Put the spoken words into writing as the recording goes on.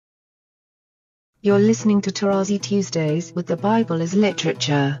You're listening to Tarazi Tuesdays with the Bible as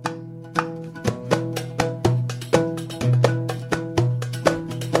Literature.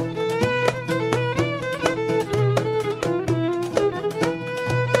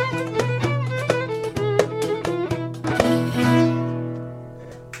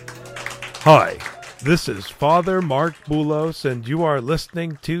 Hi, this is Father Mark Boulos, and you are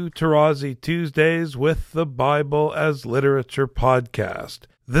listening to Tarazi Tuesdays with the Bible as Literature podcast.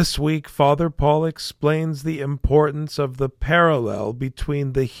 This week, Father Paul explains the importance of the parallel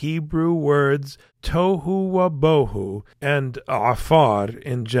between the Hebrew words Tohu wa-bohu and ʻâphâr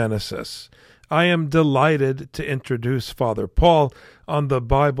in Genesis. I am delighted to introduce Father Paul on the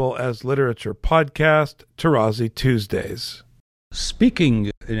Bible as Literature podcast, Tarazi Tuesdays.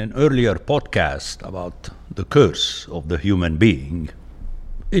 Speaking in an earlier podcast about the curse of the human being,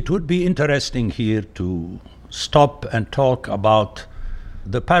 it would be interesting here to stop and talk about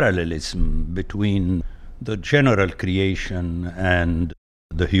the parallelism between the general creation and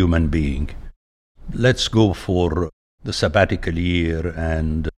the human being. Let's go for the sabbatical year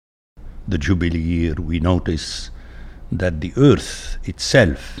and the Jubilee year. We notice that the earth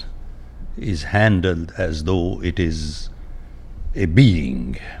itself is handled as though it is a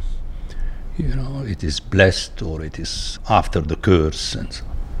being. It is blessed, or it is after the curse, and so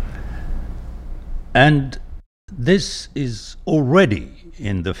on. And this is already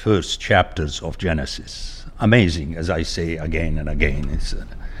in the first chapters of Genesis. Amazing, as I say again and again.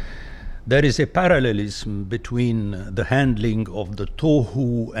 There is a parallelism between the handling of the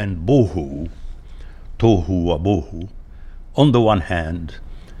Tohu and wa-bohu, Tohu wa-bohu, on the one hand,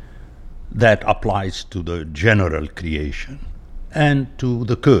 that applies to the general creation, and to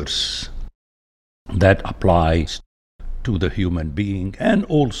the curse that applies to the human being, and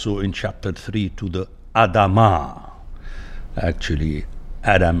also in chapter 3 to the Adamah. Actually,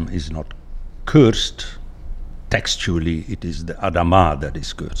 Adam is not cursed. Textually, it is the Adamah that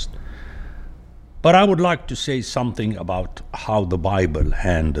is cursed. But I would like to say something about how the Bible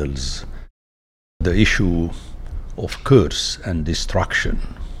handles the issue of curse and destruction.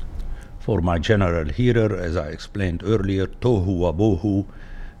 For my general hearer, as I explained earlier, Tohu wa-bohu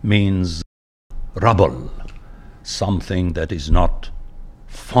means rubble, something that is not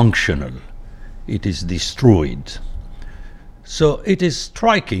functional. It is destroyed. So it is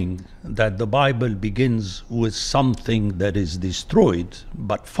striking that the Bible begins with something that is destroyed,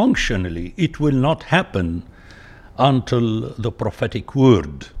 but functionally it will not happen until the prophetic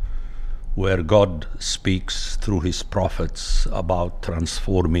word, where God speaks through his prophets about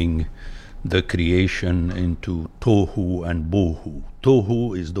transforming the creation into Tohu and bohu.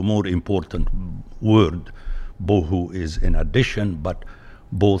 Tohu is the more important word. Bohu is in addition, but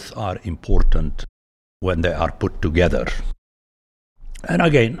both are important when they are put together. And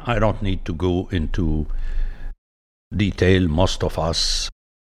again, I don't need to go into detail. Most of us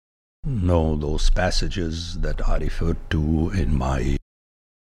know those passages that are referred to in my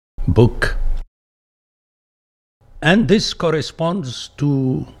book. And this corresponds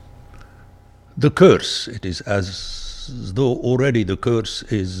to the curse. It is as though already the curse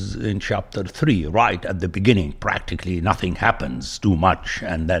is in chapter 3, right at the beginning. Practically nothing happens too much,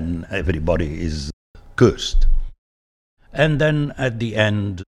 and then everybody is cursed. And then at the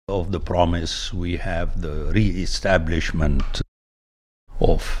end of the promise, we have the re-establishment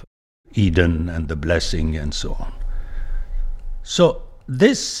of Eden and the blessing and so on. So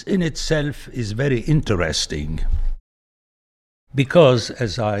this in itself is very interesting, because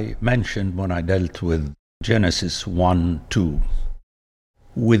as I mentioned when I dealt with Genesis 1-2,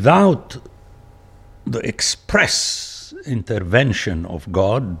 without the express intervention of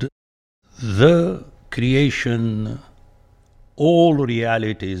God, the creation, all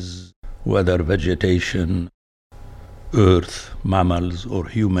realities, whether vegetation, earth, mammals, or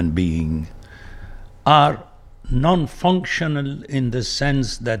human being, are non-functional in the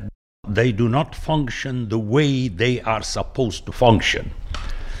sense that they do not function the way they are supposed to function.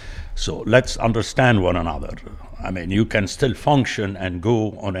 So let's understand one another. I mean, you can still function and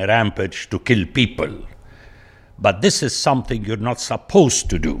go on a rampage to kill people, but this is something you're not supposed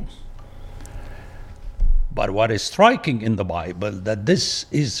to do. But what is striking in the Bible, that this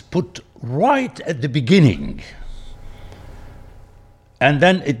is put right at the beginning, and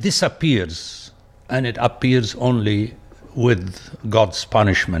then it disappears, and it appears only with God's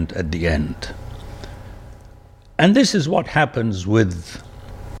punishment at the end. And this is what happens with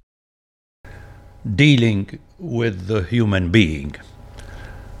dealing with the human being.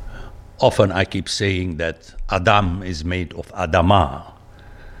 Often I keep saying that Adam is made of Adamah.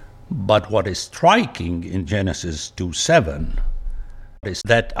 But what is striking in Genesis 2:7 is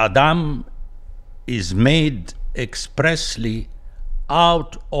that Adam is made expressly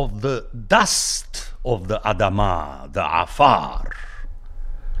out of the dust of the Adamah, the ʻâphâr.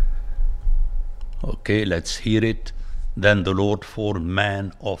 Okay, let's hear it. Then the Lord formed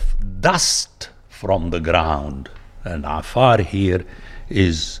man of dust from the ground. And ʻâphâr here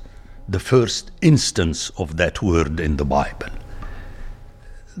is the first instance of that word in the Bible.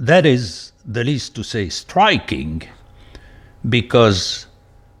 That is, the least to say, striking, because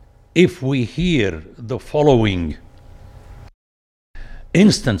if we hear the following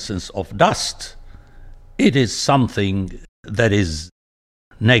instances of dust, it is something that is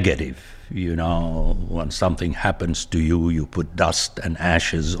negative. You know, when something happens to you, you put dust and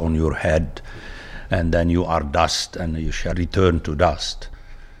ashes on your head, and then you are dust and you shall return to dust.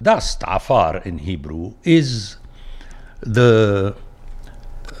 Dust, ʻâphâr in Hebrew, is the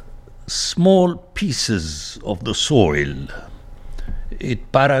small pieces of the soil.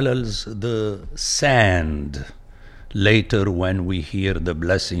 It parallels the sand. Later, when we hear the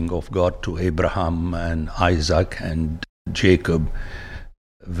blessing of God to Abraham and Isaac and Jacob,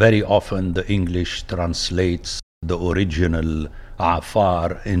 very often the English translates the original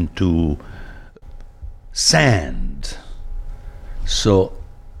ʻâphâr into sand. So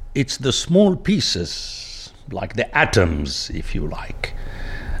it's the small pieces, like the atoms, if you like.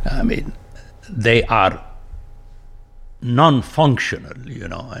 I mean, they are non-functional, you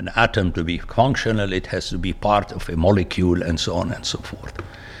know. An atom, to be functional, it has to be part of a molecule, and so on and so forth.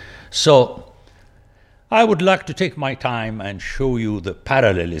 So I would like to take my time and show you the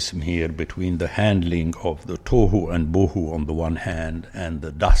parallelism here between the handling of the tohu and bohu on the one hand and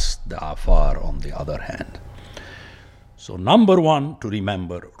the dust, the ʻâphâr, on the other hand. So number one to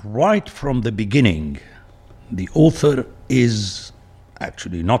remember, right from the beginning, the author is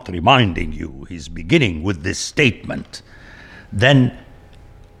actually not reminding you, he's beginning with this statement. Then,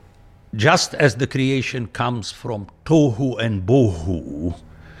 just as the creation comes from tohu and bohu,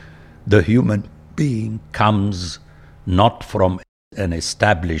 the human being comes not from an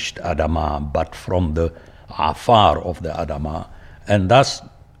established Adamah, but from the ʻâphâr of the Adamah, and thus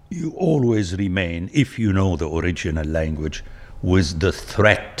you always remain, if you know the original language, with the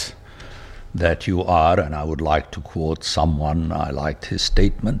threat that you are. And I would like to quote someone, I liked his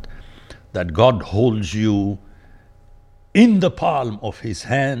statement, that God holds you in the palm of his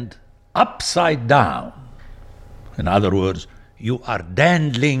hand, upside down. In other words, you are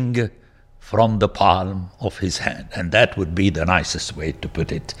dangling from the palm of his hand. And that would be the nicest way to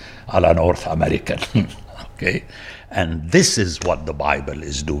put it, a la North American. Okay? And this is what the Bible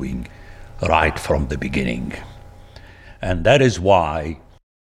is doing right from the beginning. And that is why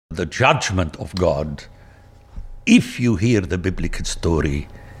the judgment of God, if you hear the biblical story,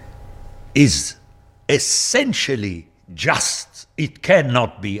 is essentially just. It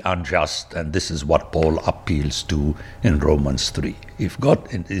cannot be unjust, and this is what Paul appeals to in Romans 3. If God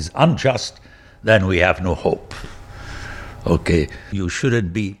is unjust, then we have no hope. Okay, you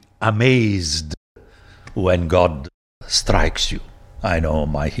shouldn't be amazed when God strikes you. I know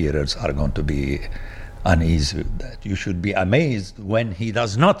my hearers are going to be uneasy with that. You should be amazed when he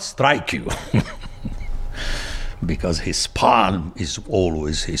does not strike you, because his palm is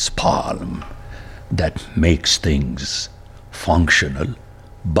always his palm that makes things functional.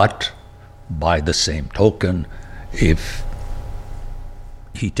 But by the same token, if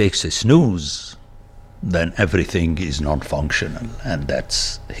he takes a snooze, then everything is non-functional, and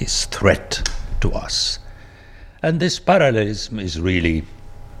that's his threat to us. And this parallelism is really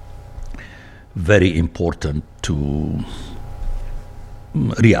very important to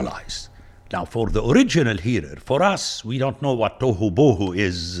realize. Now, for the original hearer, for us, we don't know what tohu bohu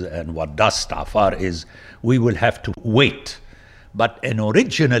is and what dust ʻâphâr is. We will have to wait. But an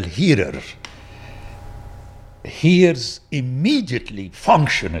original hearer hears immediately,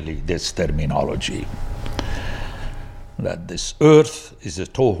 functionally, this terminology, that this earth is a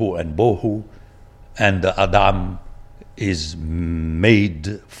tohu and bohu, and the Adam is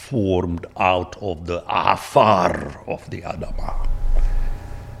made, formed out of the ʻâphâr of the Adamah.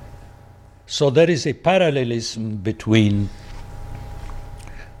 So there is a parallelism between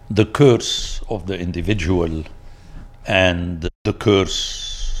the curse of the individual and the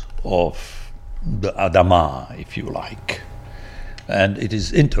curse of the Adamah, if you like. And it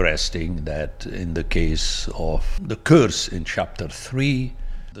is interesting that in the case of the curse in chapter 3,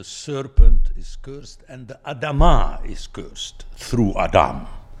 the serpent is cursed and the Adamah is cursed through Adam.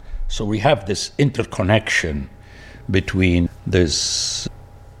 So we have this interconnection between this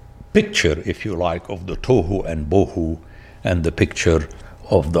picture, if you like, of the tohu and bohu and the picture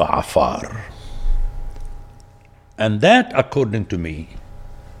of the ʻâphâr. And that, according to me,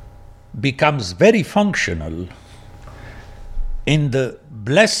 becomes very functional in the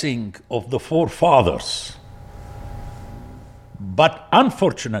blessing of the forefathers. But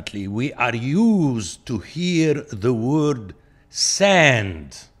unfortunately, we are used to hear the word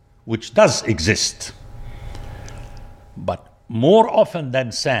sand, which does exist. But more often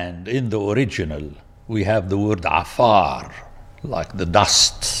than sand, in the original, we have the word ʻâphâr, like the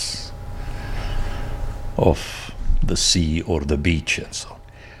dust of the sea or the beach and so on.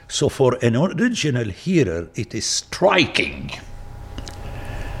 So for an original hearer, it is striking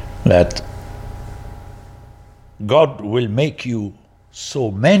that God will make you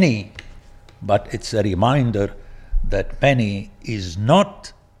so many, but it's a reminder that many is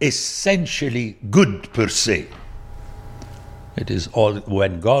not essentially good per se. It is all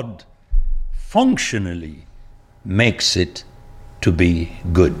when God functionally makes it to be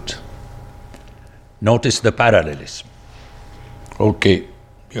good. Notice the parallelism. Okay,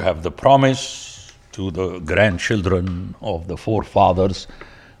 you have the promise to the grandchildren of the forefathers,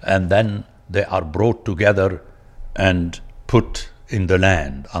 and then they are brought together and put in the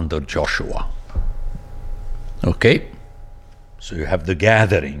land under Joshua. Okay? So you have the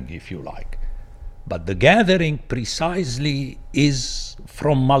gathering, if you like. But the gathering precisely is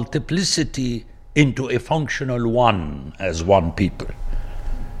from multiplicity into a functional one as one people.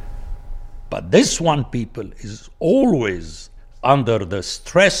 But this one people is always under the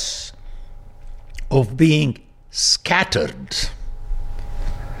stress of being scattered.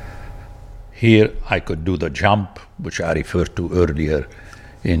 Here I could do the jump, which I referred to earlier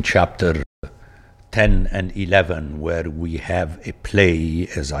in chapter 10 and 11, where we have a play,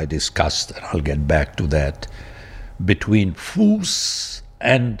 as I discussed, and I'll get back to that, between fus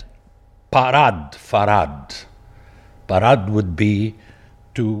and farad. Farad would be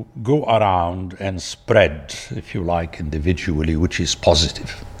to go around and spread, if you like, individually, which is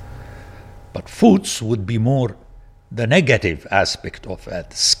positive. But fus would be more the negative aspect of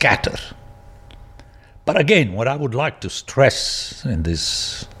that, scatter. But again, what I would like to stress in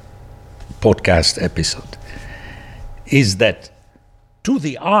this podcast episode is that to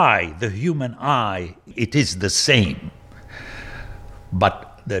the eye, the human eye, it is the same.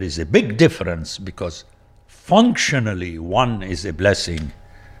 But there is a big difference because functionally one is a blessing,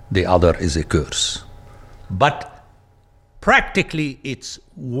 the other is a curse. But practically it's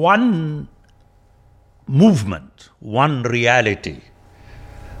one movement, one reality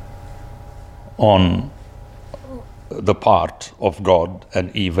on the part of God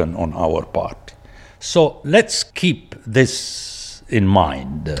and even on our part. So let's keep this in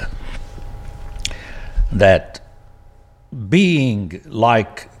mind, that being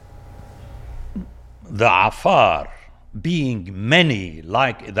like the ʻâphâr, being many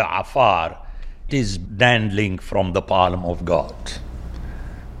like the ʻâphâr, it is dangling from the palm of God.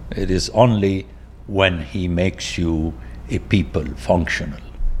 It is only when He makes you a people functional.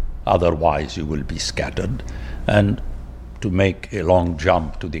 Otherwise, you will be scattered. And to make a long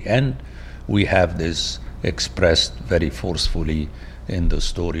jump to the end, we have this expressed very forcefully in the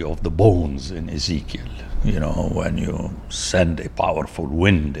story of the bones in Ezekiel. You know, when you send a powerful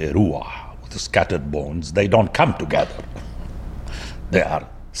wind, a ruah, with the scattered bones, they don't come together. They are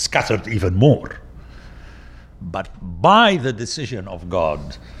scattered even more. But by the decision of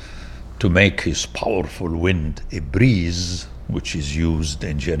God to make His powerful wind a breeze, which is used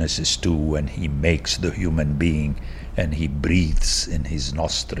in Genesis 2 when He makes the human being and He breathes in his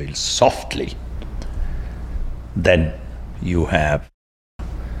nostrils softly, then you have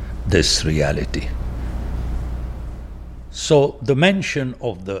this reality. So the mention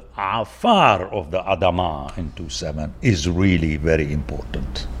of the ʻâphâr of the Adamah in 2:7 is really very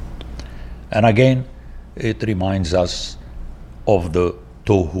important. And again, it reminds us of the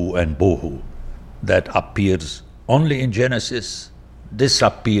Tohu and Bohu that appears only in Genesis,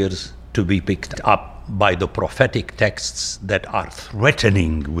 disappears to be picked up by the prophetic texts that are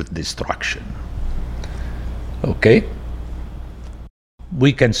threatening with destruction. Okay?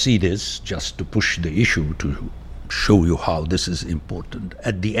 We can see this, just to push the issue, to show you how this is important.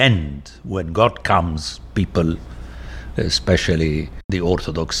 At the end, when God comes, people, especially the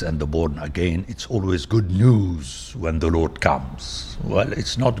Orthodox and the born again, it's always good news when the Lord comes. Well,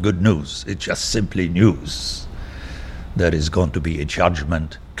 it's not good news, it's just simply news. There is going to be a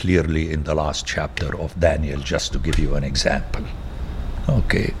judgment clearly in the last chapter of Daniel, just to give you an example.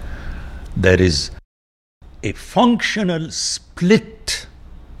 Okay, there is a functional split,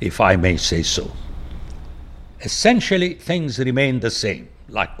 if I may say so. Essentially, things remain the same.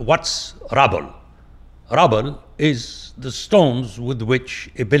 Like, what's rubble? Rubble is the stones with which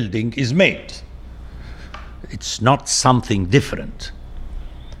a building is made. It's not something different.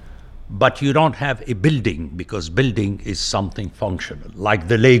 but you don't have a building, because building is something functional, like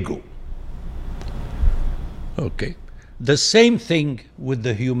the Lego. Okay. The same thing with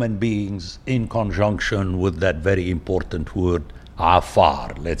the human beings in conjunction with that very important word,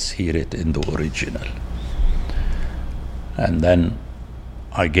 ʻâphâr. Let's hear it in the original. And then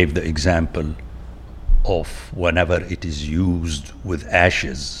I gave the example of whenever it is used with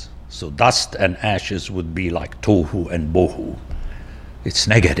ashes. So dust and ashes would be like tohu and bohu. It's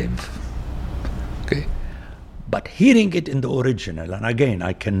negative. Okay. But hearing it in the original, and again,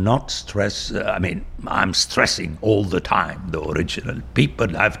 I cannot stress, I'm stressing all the time the original. People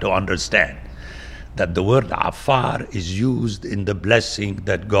have to understand that the word ʻâphâr is used in the blessing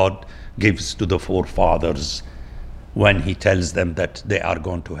that God gives to the forefathers when he tells them that they are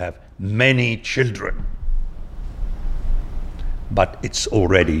going to have many children. But it's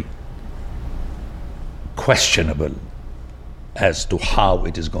already questionable as to how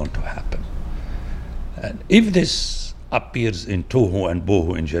it is going to happen. And if this appears in Tohu and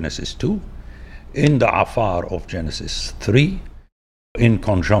Bohu in Genesis 2, in the ʻâphâr of Genesis 3, in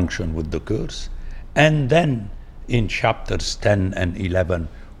conjunction with the curse, and then in chapters 10 and 11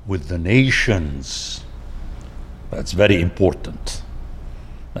 with the nations, that's very important.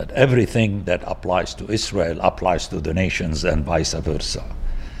 That everything that applies to Israel applies to the nations and vice versa.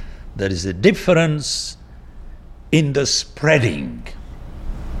 There is a difference in the spreading.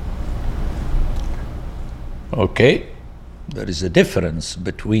 Okay? There is a difference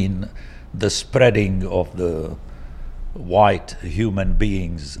between the spreading of the white human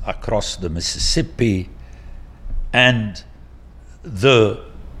beings across the Mississippi and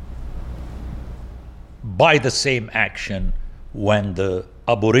by the same action when the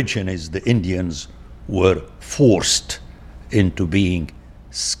Aborigines, the Indians, were forced into being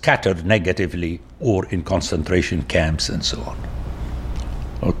scattered negatively or in concentration camps and so on.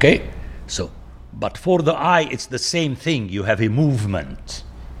 Okay? So, but for the eye, it's the same thing. You have a movement.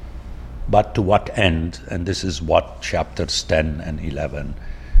 But to what end? And this is what chapters 10 and 11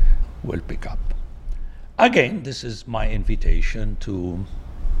 will pick up. Again, this is my invitation to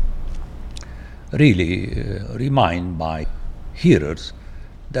really remind my hearers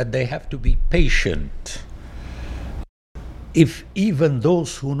that they have to be patient. If even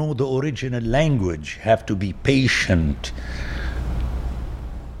those who know the original language have to be patient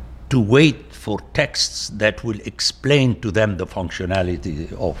to wait for texts that will explain to them the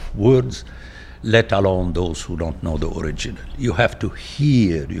functionality of words, let alone those who don't know the original. You have to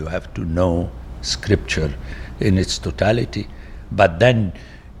hear, you have to know Scripture in its totality, but then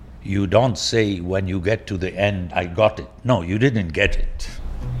you don't say when you get to the end, I got it. No, you didn't get it.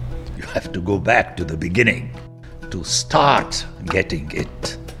 You have to go back to the beginning to start getting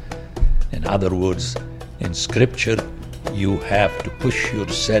it. In other words, in Scripture, you have to push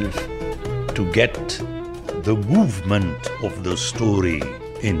yourself to get the movement of the story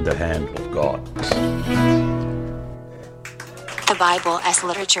in the hand of God. The Bible as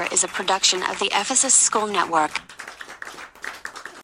Literature is a production of the Ephesus School Network.